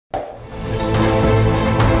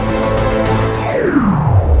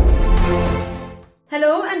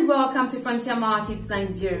Hello and welcome to Frontier Markets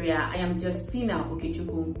Nigeria. I am Justina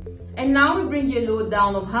Okechukwu. And now we bring you a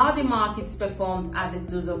lowdown of how the markets performed at the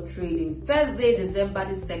close of trading Thursday, December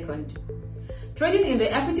the 2nd. Trading in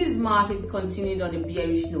the equities market continued on a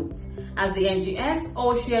bearish note as the NGX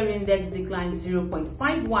All-Share Index declined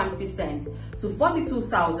 0.51% to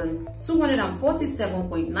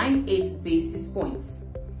 42,247.98 basis points.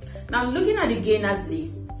 Now looking at the gainers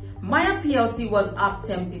list, Maya PLC was up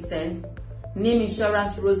 10%, Name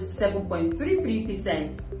Insurance rose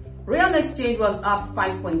 7.33%, Royal Exchange was up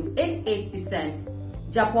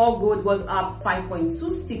 5.88%, Japan Gold was up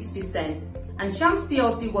 5.26%, and Shams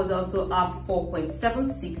PLC was also up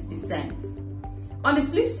 4.76%. On the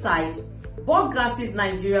flip side, Borg Gases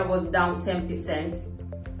Nigeria was down 10%,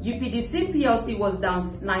 UPDC PLC was down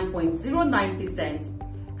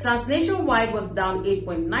 9.09%, Transnationwide was down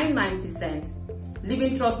 8.99%,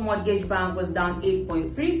 Living Trust Mortgage Bank was down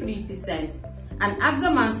 8.33%, and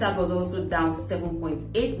AXA Mansard was also down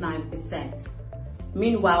 7.89%.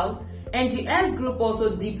 Meanwhile, NGS Group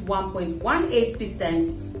also dipped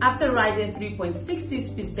 1.18% after rising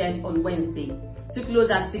 3.66% on Wednesday to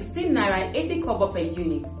close at 16 naira 80 kobo per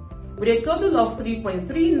unit, with a total of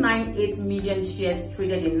 3.398 million shares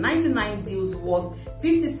traded in 99 deals worth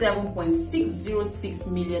 57.606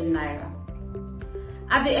 million naira.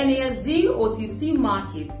 At the NASD OTC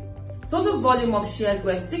market, total volume of shares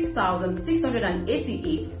were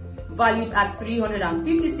 6,688, valued at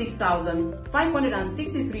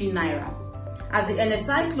 356,563 naira, as the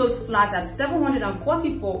NSI closed flat at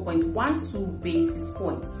 744.12 basis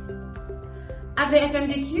points. At the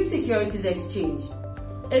FMDQ Securities Exchange,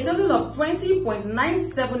 a total of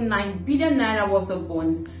 20.979 billion naira worth of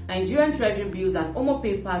bonds, Nigerian Treasury bills and OMO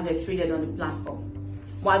papers were traded on the platform,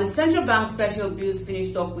 while the central bank special bills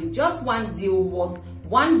finished off with just one deal worth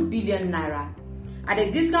 1 billion naira at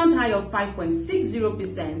a discount high of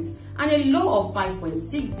 5.60% and a low of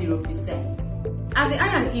 5.60%. At the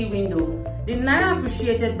I&E window, the naira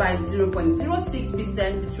appreciated by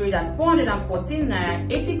 0.06% to trade at 414 naira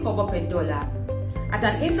 80 kobo per dollar, at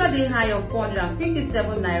an intraday high of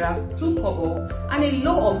 457 naira 2 kobo and a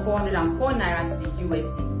low of 404 naira to the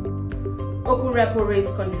USD. Open repo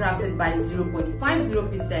rates contracted by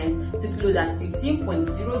 0.50% to close at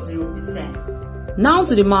 15.00%. Now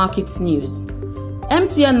to the markets news.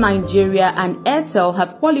 MTN Nigeria and Airtel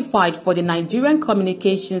have qualified for the Nigerian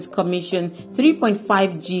Communications Commission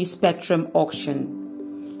 3.5G spectrum auction.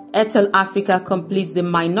 Airtel Africa completes the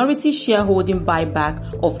minority shareholding buyback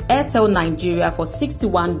of Airtel Nigeria for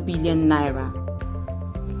 61 billion naira.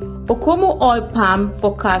 Okomo Oil Palm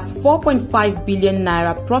forecast 4.5 billion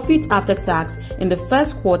naira profit after tax in the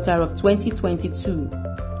first quarter of 2022.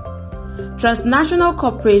 Transnational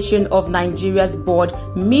Corporation of Nigeria's board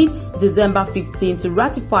meets December 15 to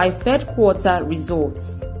ratify third quarter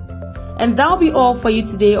results. And that'll be all for you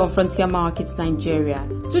today on Frontier Markets Nigeria.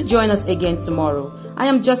 To join us again tomorrow, I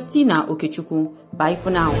am Justina Okechukwu. Bye for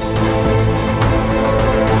now.